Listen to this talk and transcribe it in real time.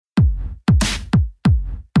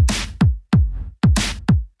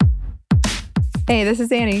Hey, this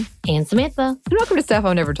is Annie. And Samantha. And welcome to Stuff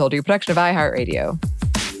I've Never Told You, production of iHeartRadio.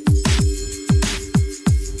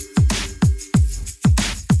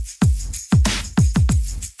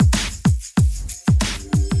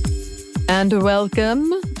 And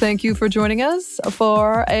welcome. Thank you for joining us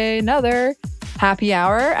for another happy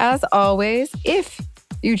hour. As always, if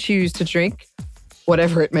you choose to drink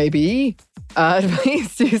whatever it may be,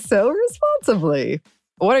 please do so responsibly.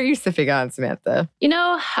 What are you sipping on, Samantha? You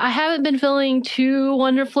know, I haven't been feeling too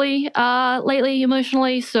wonderfully lately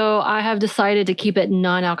emotionally, so I have decided to keep it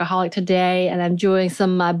non-alcoholic today, and I'm doing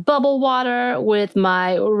some my bubble water with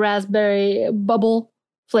my raspberry bubble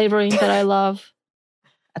flavoring that I love.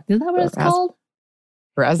 Isn't that what it's called?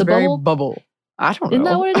 Raspberry bubble. I don't know. Isn't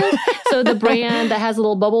that what it is? So the brand that has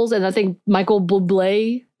little bubbles, and I think Michael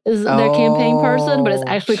Bublé is their campaign person, but it's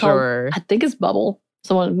actually called, I think it's Bubble.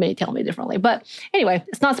 Someone may tell me differently. But anyway,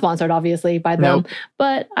 it's not sponsored, obviously, by them.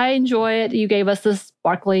 But I enjoy it. You gave us this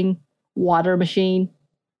sparkling water machine.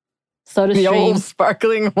 SodaStream. The old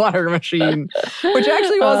sparkling water machine, which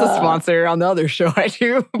actually was a sponsor on the other show I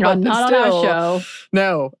do. But not still, on our show.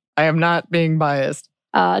 No, I am not being biased.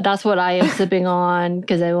 That's what I am sipping on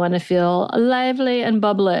because I want to feel lively and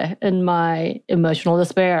bubbly in my emotional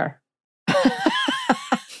despair.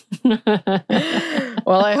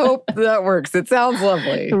 Well, I hope that works. It sounds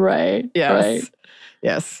lovely. Right. Yes. Right.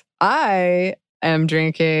 Yes. I am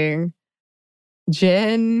drinking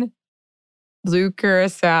gin, blue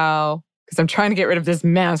curacao, because I'm trying to get rid of this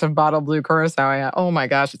massive bottle of blue curacao. Oh my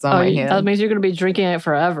gosh, it's on my hand. That means you're going to be drinking it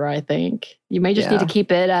forever, I think. You may just need to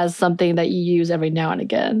keep it as something that you use every now and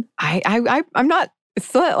again. I'm not,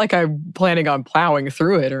 it's not like I'm planning on plowing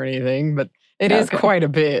through it or anything, but it is quite a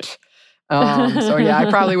bit. So yeah, I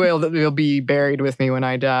probably will be buried with me when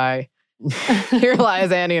I die. Here lies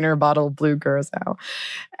Annie in her bottle of blue curacao.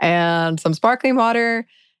 And some sparkling water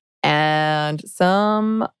and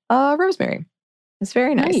some rosemary. It's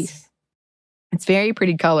very nice. It's very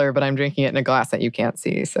pretty color, but I'm drinking it in a glass that you can't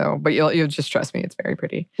see. So, but you'll just trust me, it's very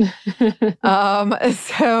pretty.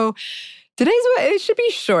 So today's it should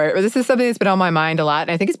be short. This is something that's been on my mind a lot,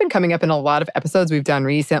 and I think it's been coming up in a lot of episodes we've done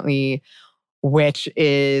recently, which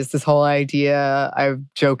is this whole idea I've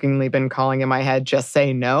jokingly been calling in my head, just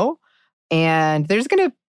say no. And there's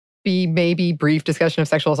going to be maybe brief discussion of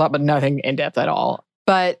sexual assault, but nothing in depth at all.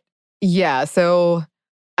 But yeah, so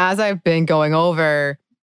as I've been going over,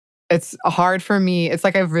 it's hard for me. It's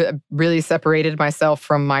like I've really separated myself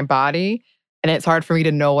from my body, and it's hard for me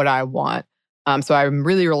to know what I want. So I'm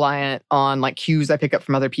really reliant on like cues I pick up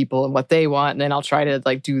from other people and what they want, and then I'll try to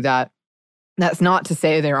like do that. That's not to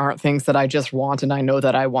say there aren't things that I just want and I know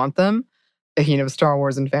that I want them. You know, Star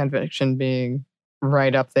Wars and fan fiction being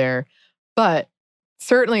right up there. But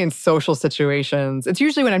certainly in social situations, it's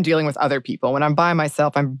usually when I'm dealing with other people. When I'm by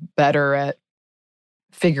myself, I'm better at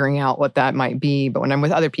figuring out what that might be. But when I'm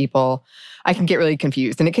with other people, I can get really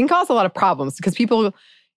confused. And it can cause a lot of problems because people,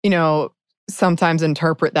 you know, sometimes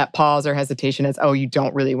interpret that pause or hesitation as, oh, you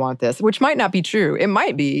don't really want this, which might not be true. It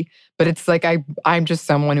might be, but it's like I'm just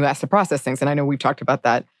someone who has to process things. And I know we've talked about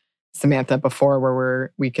that, Samantha, before,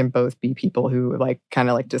 where we can both be people who like kind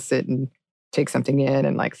of like to sit and take something in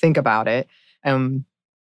and like think about it.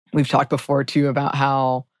 We've talked before too about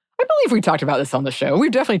how, I believe we talked about this on the show.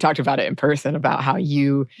 We've definitely talked about it in person about how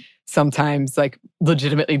you sometimes like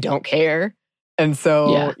legitimately don't care. And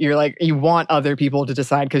so you're like, you want other people to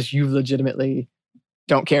decide because you legitimately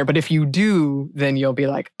don't care. But if you do, then you'll be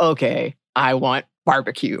like, okay, I want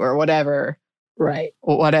barbecue or whatever. Right.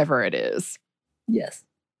 Whatever it is. Yes.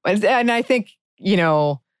 And I think, you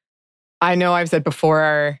know I've said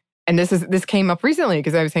before, and this came up recently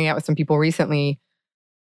because I was hanging out with some people recently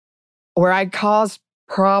where I cause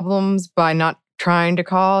problems by not trying to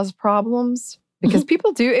cause problems. Because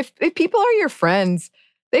people do, if people are your friends,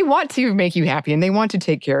 they want to make you happy and they want to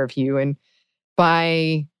take care of you. And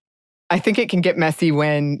I think it can get messy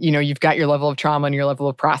when, you know, you've got your level of trauma and your level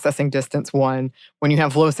of processing distance, one, when you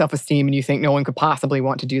have low self-esteem and you think no one could possibly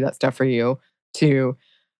want to do that stuff for you, two.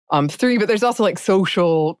 Three, but there's also like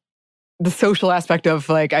the social aspect of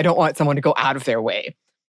like, I don't want someone to go out of their way.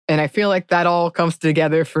 And I feel like that all comes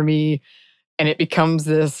together for me and it becomes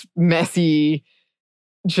this messy,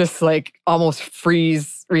 just like almost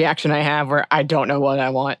freeze reaction I have where I don't know what I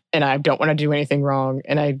want and I don't want to do anything wrong.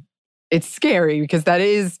 And it's scary because that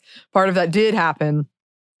is part of that did happen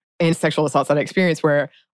in sexual assaults that I experienced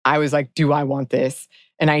where I was like, do I want this?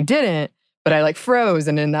 And I didn't, but I like froze.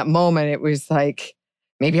 And in that moment, it was like,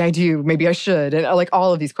 maybe I do, maybe I should. And like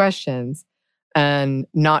all of these questions and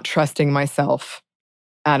not trusting myself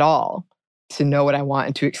at all to know what I want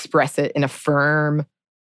and to express it in a firm,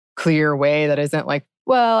 clear way that isn't like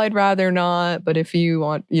well, I'd rather not, but if you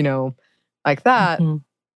want, like that. Mm-hmm.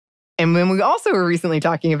 And when we also were recently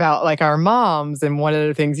talking about like our moms and one of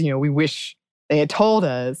the things, we wish they had told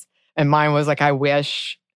us. And mine was like, I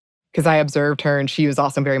wish, because I observed her and she was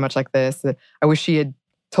also very much like this. I wish she had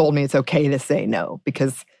told me it's okay to say no,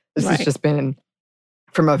 because this has just been,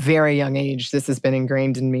 from a very young age, this has been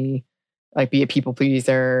ingrained in me, like be a people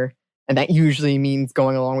pleaser. And that usually means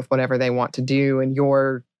going along with whatever they want to do. And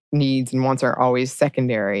your needs and wants are always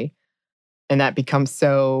secondary. And that becomes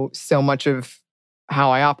so much of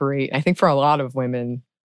how I operate. I think for a lot of women,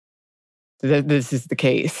 this is the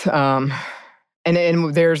case. And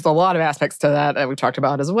there's a lot of aspects to that we talked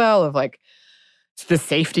about as well, of like the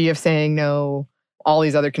safety of saying no, all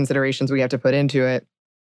these other considerations we have to put into it.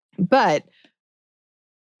 But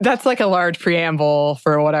that's like a large preamble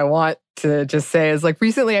for what I want to just say is like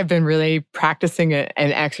recently I've been really practicing an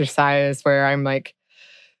exercise where I'm like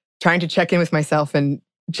trying to check in with myself and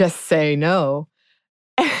just say no.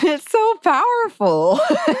 And it's so powerful.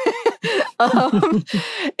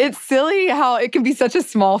 It's silly how it can be such a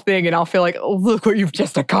small thing and I'll feel like, oh, look what you've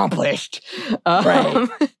just accomplished. Right.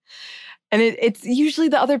 And it's usually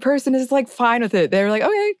the other person is like fine with it. They're like,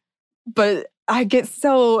 okay. But I get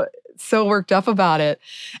so worked up about it.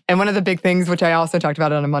 And one of the big things, which I also talked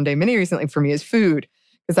about on a Monday Mini recently for me, is food.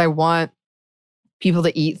 Because I want people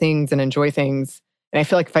to eat things and enjoy things. And I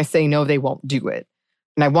feel like if I say no, they won't do it.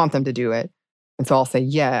 And I want them to do it. And so I'll say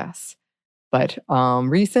yes. But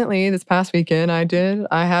recently, this past weekend,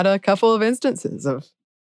 I had a couple of instances of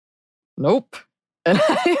nope. And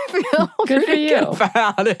I feel good pretty good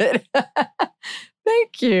about it.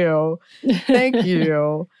 Thank you. Thank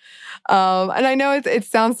you. And I know it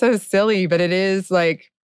sounds so silly, but it is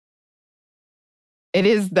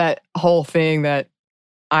that whole thing that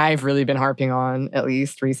I've really been harping on, at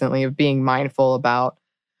least recently, of being mindful about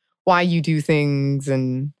why you do things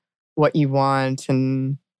and what you want.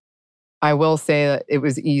 And I will say that it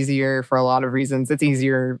was easier for a lot of reasons. It's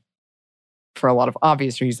easier for a lot of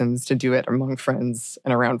obvious reasons to do it among friends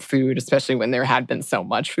and around food, especially when there had been so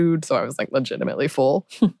much food. So I was like legitimately full.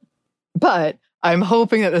 But I'm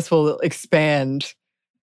hoping that this will expand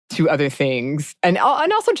to other things. And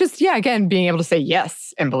also just, again, being able to say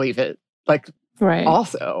yes and believe it. Like, right.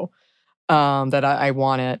 Also, that I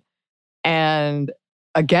want it. And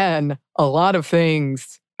again, a lot of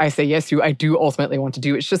things I say yes to, I do ultimately want to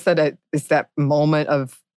do. It's just that it's that moment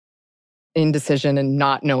of indecision and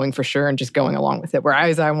not knowing for sure and just going along with it.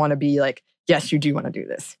 Whereas I want to be like, yes, you do want to do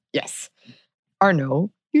this. Yes. Or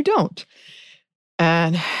no, you don't.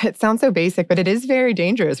 And it sounds so basic, but it is very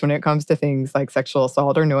dangerous when it comes to things like sexual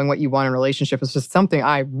assault or knowing what you want in a relationship. It's just something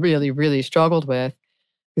I really, really struggled with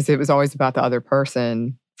because it was always about the other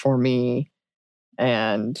person for me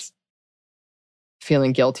and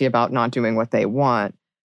feeling guilty about not doing what they want.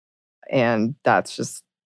 And that's just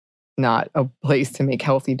not a place to make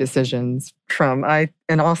healthy decisions from. I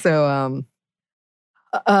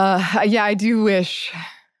do wish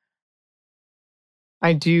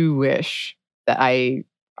that I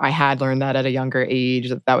had learned that at a younger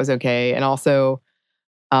age, that was okay. And also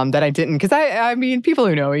that I didn't, because I mean, people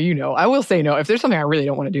who know me, I will say no. If there's something I really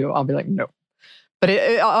don't want to do, I'll be like, no. But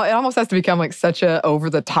it almost has to become like such a over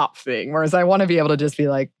the top thing. Whereas I want to be able to just be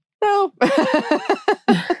like, no.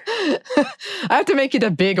 I have to make it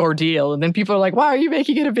a big ordeal. And then people are like, why are you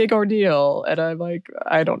making it a big ordeal? And I'm like,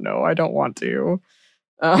 I don't know. I don't want to.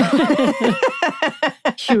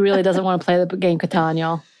 She really doesn't want to play the game Catan,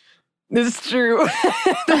 y'all. It's true.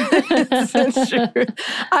 It's true.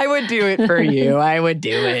 I would do it for you. I would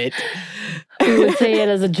do it. We would say it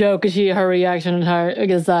as a joke because her reaction and her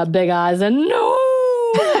is big eyes and no.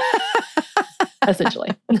 Essentially.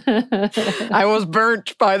 I was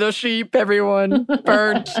burnt by the sheep, everyone.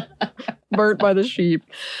 Burnt by the sheep.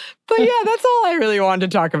 But yeah, that's all I really wanted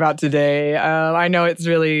to talk about today. I know it's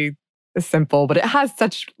really simple, but it has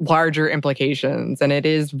such larger implications. And it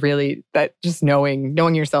is really that just knowing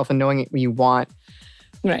yourself and knowing what you want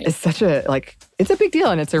is such a, it's a big deal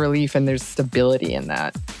and it's a relief and there's stability in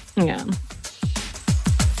that. Yeah.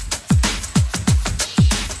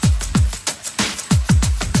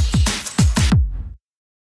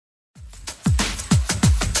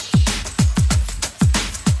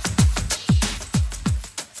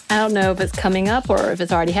 I don't know if it's coming up or if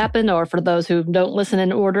it's already happened, or for those who don't listen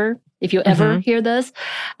in order, if you ever hear this,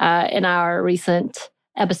 in our recent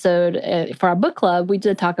episode for our book club, we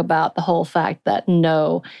did talk about the whole fact that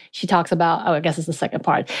no, she talks about, I guess it's the second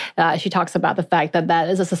part. She talks about the fact that that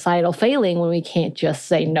is a societal failing when we can't just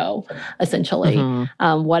say no, essentially,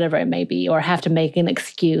 whatever it may be, or have to make an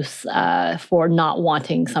excuse for not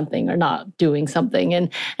wanting something or not doing something. And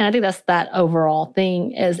I think that's that overall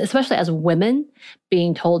thing is, especially as women,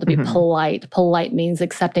 being told to be polite. Polite means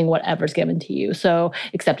accepting whatever's given to you. So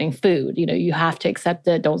accepting food, you have to accept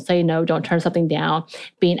it. Don't say no. Don't turn something down.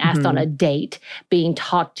 Being asked on a date, being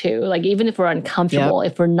talked to, like even if we're uncomfortable,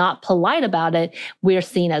 if we're not polite about it, we're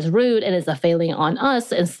seen as rude and it's a failing on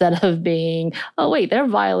us instead of being, oh wait, they're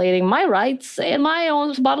violating my rights and my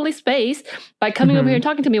own bodily space by coming over here and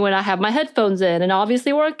talking to me when I have my headphones in and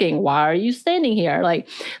obviously working. Why are you standing here? Like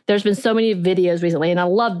there's been so many videos recently and I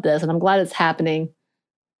love this and I'm glad it's happening,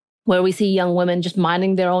 where we see young women just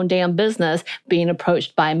minding their own damn business, being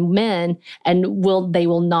approached by men, and they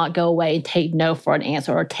will not go away and take no for an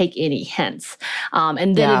answer or take any hints.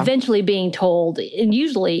 And then eventually being told, and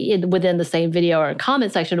usually within the same video or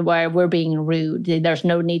comment section, where we're being rude. There's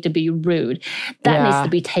no need to be rude. That needs to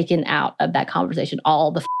be taken out of that conversation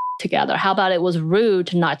all the together. How about it was rude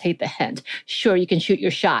to not take the hint? Sure, you can shoot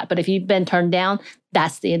your shot, but if you've been turned down,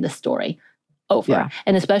 that's the end of the story. Over. Yeah.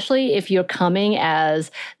 And especially if you're coming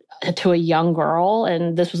to a young girl,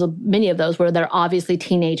 and this was many of those where they're obviously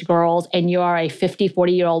teenage girls, and you are a 50,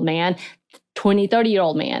 40-year-old man, 20,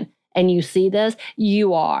 30-year-old man, and you see this,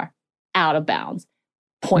 you are out of bounds,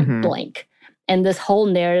 point blank. And this whole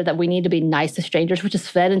narrative that we need to be nice to strangers, which is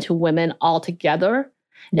fed into women altogether,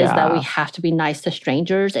 is that we have to be nice to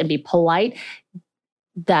strangers and be polite.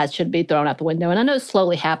 That should be thrown out the window. And I know it's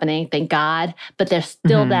slowly happening, thank God, but there's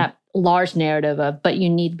still that large narrative of, but you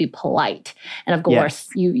need to be polite. And of course,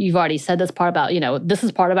 you've already said this part about, this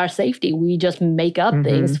is part of our safety. We just make up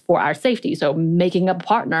things for our safety. So making up a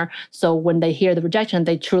partner, so when they hear the rejection,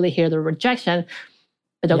 they truly hear the rejection.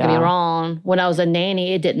 But don't get me wrong, when I was a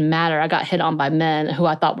nanny, it didn't matter. I got hit on by men who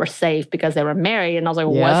I thought were safe because they were married. And I was like,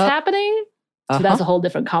 what's happening? So that's a whole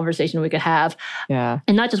different conversation we could have. Yeah.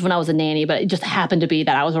 And not just when I was a nanny, but it just happened to be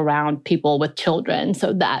that I was around people with children.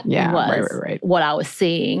 So that was what I was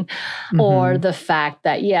seeing. Or the fact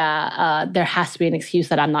that, there has to be an excuse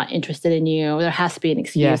that I'm not interested in you. There has to be an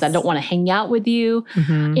excuse I don't want to hang out with you.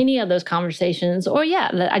 Any of those conversations. Or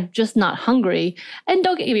that I'm just not hungry. And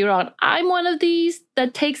don't get me wrong, I'm one of these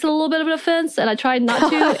that takes a little bit of an offense. And I try not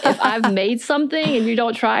to. If I've made something and you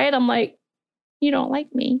don't try it, I'm like, you don't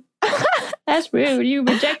like me. That's rude. You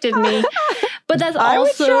rejected me. But that's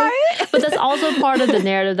also part of the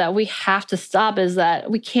narrative that we have to stop, is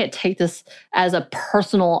that we can't take this as a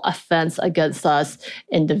personal offense against us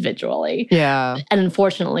individually. Yeah. And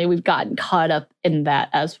unfortunately, we've gotten caught up in that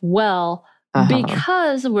as well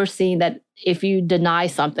because we're seeing that if you deny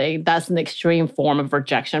something, that's an extreme form of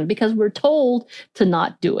rejection because we're told to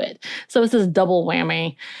not do it. So it's this double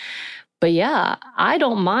whammy. But I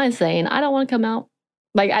don't mind saying, I don't want to come out.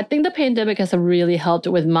 Like, I think the pandemic has really helped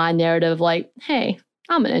with my narrative. Like, hey,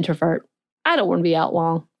 I'm an introvert. I don't want to be out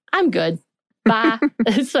long. I'm good. Bye.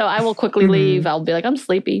 So I will quickly leave. I'll be like, I'm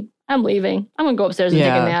sleepy. I'm leaving. I'm going to go upstairs and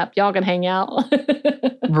take a nap. Y'all can hang out.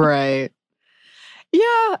 Right.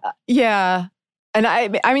 Yeah. Yeah. And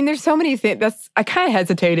I mean, there's so many things. I kind of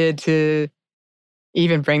hesitated to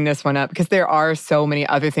even bring this one up because there are so many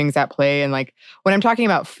other things at play. And like when I'm talking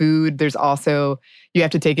about food, there's also, you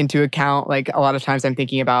have to take into account, like a lot of times I'm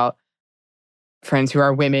thinking about friends who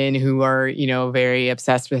are women who are, very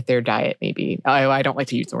obsessed with their diet, maybe. I don't like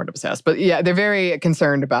to use the word obsessed, but they're very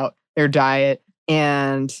concerned about their diet.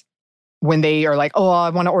 And when they are like, oh, I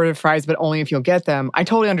want to order fries, but only if you'll get them. I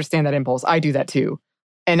totally understand that impulse. I do that too.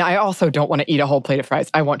 And I also don't want to eat a whole plate of fries.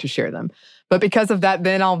 I want to share them. But because of that,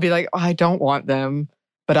 then I'll be like, oh, I don't want them.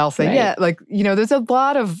 But I'll say, there's a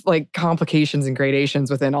lot of like complications and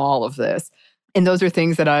gradations within all of this. And those are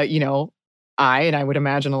things that, I would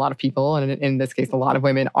imagine a lot of people, and in this case, a lot of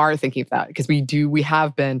women are thinking of that because we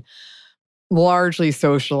have been largely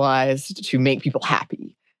socialized to make people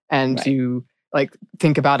happy and to like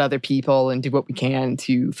think about other people and do what we can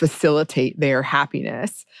to facilitate their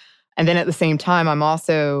happiness. And then at the same time,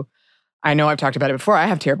 I know I've talked about it before, I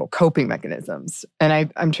have terrible coping mechanisms.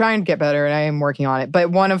 And I'm trying to get better and I am working on it.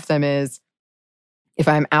 But one of them is if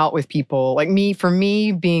I'm out with people, like for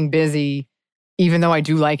me being busy, even though I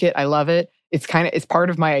do like it, I love it, it's part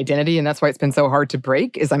of my identity. And that's why it's been so hard to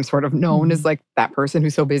break, is I'm sort of known as like that person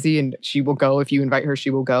who's so busy and she will go. If you invite her, she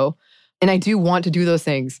will go. And I do want to do those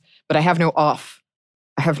things, but I have no off.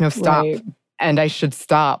 I have no stop. Right. And I should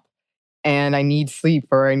stop. And I need sleep,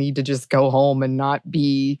 or I need to just go home and not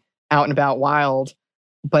be out and about wild.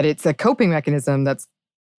 But it's a coping mechanism that's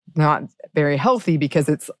not very healthy because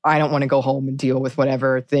I don't want to go home and deal with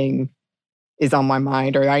whatever thing is on my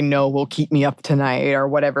mind or I know will keep me up tonight or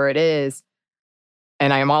whatever it is.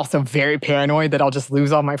 And I am also very paranoid that I'll just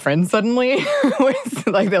lose all my friends suddenly.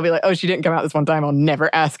 Like they'll be like, oh, she didn't come out this one time. I'll never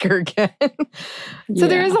ask her again. So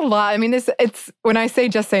there is a lot. I mean, it's when I say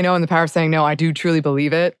just say no and the power of saying no, I do truly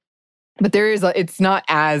believe it. But it's not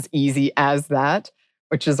as easy as that,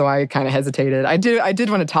 which is why I kind of hesitated. I did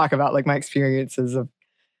want to talk about like my experiences of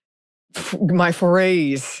my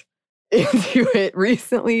forays into it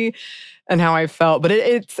recently and how I felt. But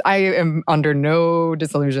I am under no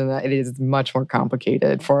disillusion that it is much more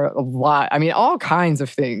complicated for a lot. I mean, all kinds of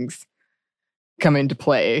things come into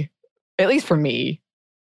play, at least for me,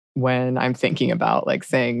 when I'm thinking about like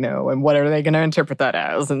saying no and what are they going to interpret that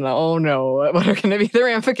as? And oh no, what are going to be the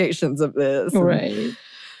ramifications of this? Right.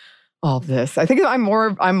 All this. I think I'm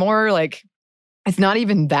more like, it's not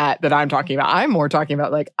even that I'm talking about. I'm more talking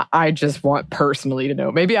about like, I just want personally to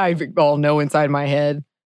know. Maybe I'll know inside my head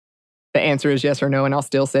the answer is yes or no, and I'll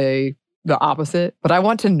still say the opposite. But I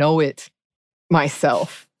want to know it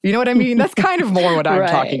myself. You know what I mean? That's kind of more what I'm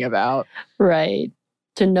talking about. Right.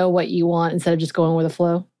 To know what you want instead of just going with the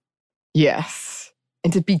flow. Yes.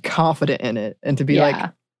 And to be confident in it and to be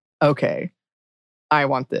like, okay, I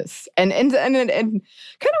want this. And kind of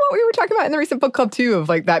what we were talking about in the recent book club too, of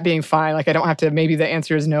like that being fine. Like I don't have to, maybe the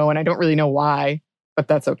answer is no and I don't really know why, but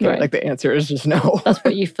that's okay. Right. Like the answer is just no. That's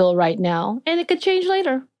what you feel right now. And it could change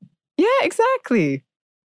later. Yeah, exactly.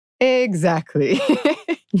 Exactly.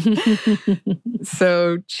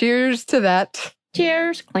 So cheers to that.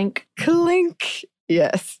 Cheers. Clink. Clink.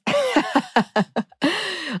 Yes.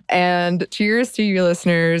 And cheers to you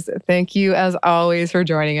listeners. Thank you as always for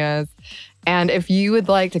joining us. And if you would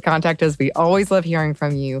like to contact us, we always love hearing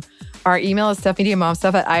from you. Our email is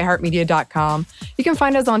stuffmediamomstuff@iheartmedia.com. You can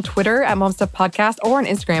find us on Twitter @momstuffpodcast or on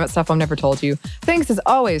Instagram @stuffmomnevertoldyu. Thanks as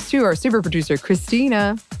always to our super producer,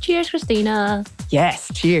 Christina. Cheers, Christina. Yes,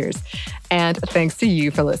 cheers. And thanks to you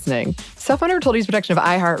for listening. Stuff Mom Never Told You is a production of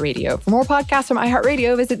iHeartRadio. For more podcasts from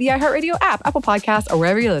iHeartRadio, visit the iHeartRadio app, Apple Podcasts, or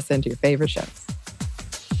wherever you listen to your favorite shows.